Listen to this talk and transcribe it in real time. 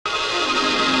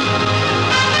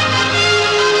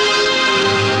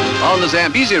On the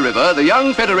Zambezi River, the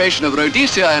young Federation of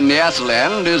Rhodesia and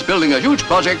Nyasaland is building a huge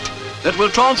project that will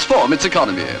transform its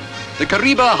economy, the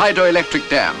Kariba hydroelectric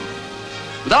dam.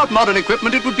 Without modern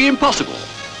equipment, it would be impossible.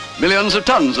 Millions of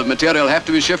tons of material have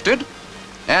to be shifted,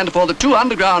 and for the 2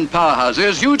 underground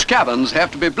powerhouses, huge caverns have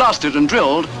to be blasted and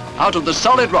drilled out of the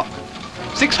solid rock,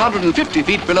 650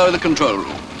 feet below the control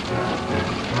room.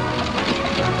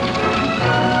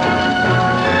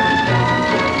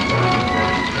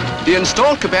 The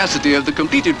installed capacity of the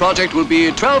completed project will be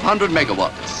 1,200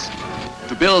 megawatts.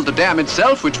 To build the dam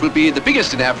itself, which will be the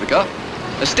biggest in Africa,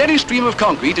 a steady stream of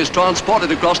concrete is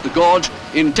transported across the gorge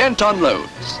in 10-ton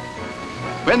loads.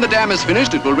 When the dam is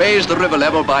finished, it will raise the river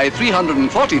level by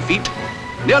 340 feet,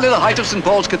 nearly the height of St.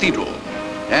 Paul's Cathedral,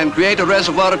 and create a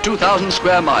reservoir of 2,000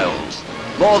 square miles,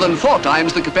 more than 4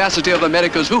 times the capacity of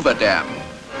America's Hoover Dam.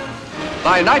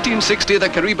 By 1960, the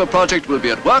Kariba project will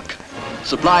be at work,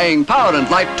 supplying power and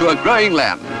light to a growing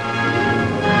land.